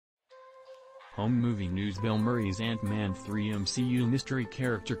Home movie news: Bill Murray's Ant-Man 3 MCU mystery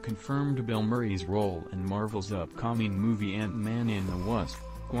character confirmed. Bill Murray's role in Marvel's upcoming movie Ant-Man and the Wasp: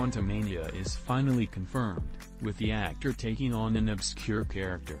 Quantumania is finally confirmed, with the actor taking on an obscure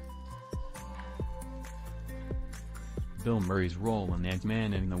character. Bill Murray's role in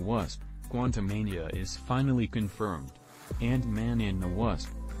Ant-Man and the Wasp: Quantumania is finally confirmed. Ant-Man and the Wasp: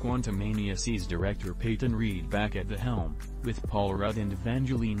 Quantumania sees director Peyton Reed back at the helm, with Paul Rudd and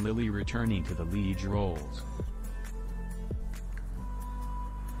Evangeline Lilly returning to the lead roles.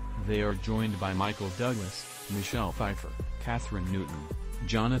 They are joined by Michael Douglas, Michelle Pfeiffer, Kathryn Newton,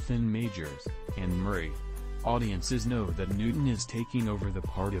 Jonathan Majors, and Murray. Audiences know that Newton is taking over the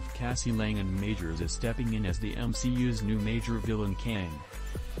part of Cassie Lang and Majors is stepping in as the MCU's new major villain Kang.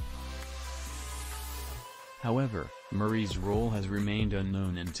 However, Murray's role has remained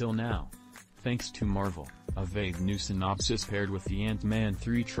unknown until now. Thanks to Marvel, a vague new synopsis paired with the Ant-Man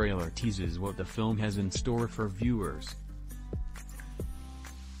 3 trailer teases what the film has in store for viewers.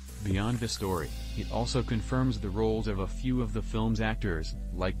 Beyond the story, it also confirms the roles of a few of the film's actors,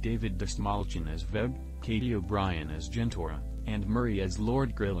 like David Dastmalchian as Veb, Katy O'Brian as Jentorra, and Murray as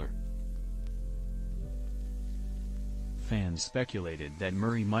Lord Krylar. Fans speculated that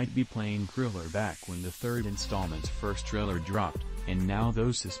Murray might be playing Krylar back when the third installment's first trailer dropped, and now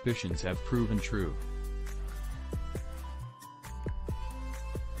those suspicions have proven true.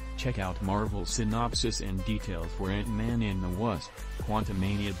 Check out Marvel's synopsis and details for Ant-Man and the Wasp: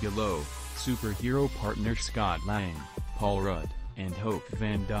 Quantumania below. Superhero partners Scott Lang, Paul Rudd, and Hope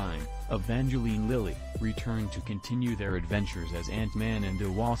van Dyne, Evangeline Lilly, return to continue their adventures as Ant-Man and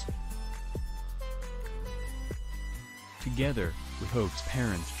the Wasp. Together, with Hope's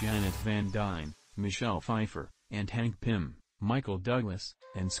parents Janet van Dyne, Michelle Pfeiffer, and Hank Pym, Michael Douglas,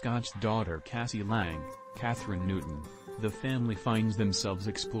 and Scott's daughter Cassie Lang, Kathryn Newton, the family finds themselves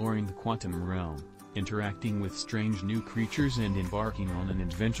exploring the quantum realm, interacting with strange new creatures and embarking on an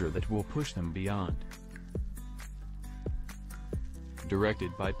adventure that will push them beyond.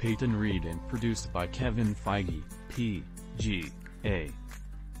 Directed by Peyton Reed and produced by Kevin Feige, p.g.a.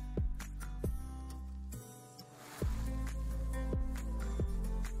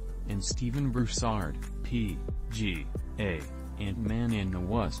 and Stephen Broussard, p.g.a. Ant-Man and the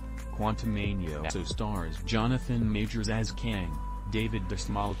Wasp: Quantumania also stars Jonathan Majors as Kang, David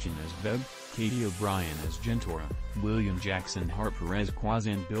Dastmalchian as Veb, Katy O'Brian as Jentorra, William Jackson Harper as Quaz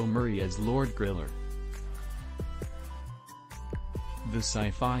and Bill Murray as Lord Krylar. The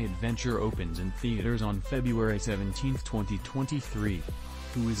sci-fi adventure opens in theaters on February 17, 2023.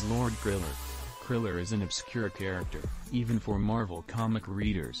 Who is Lord Krylar? Krylar is an obscure character, even for Marvel comic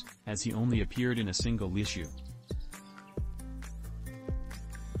readers, as he only appeared in a single issue.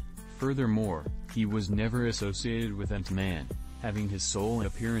 Furthermore, he was never associated with Ant-Man, having his sole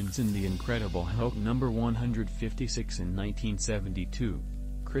appearance in The Incredible Hulk number 156 in 1972.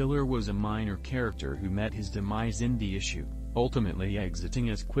 Krylar was a minor character who met his demise in the issue, ultimately exiting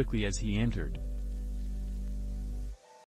as quickly as he entered.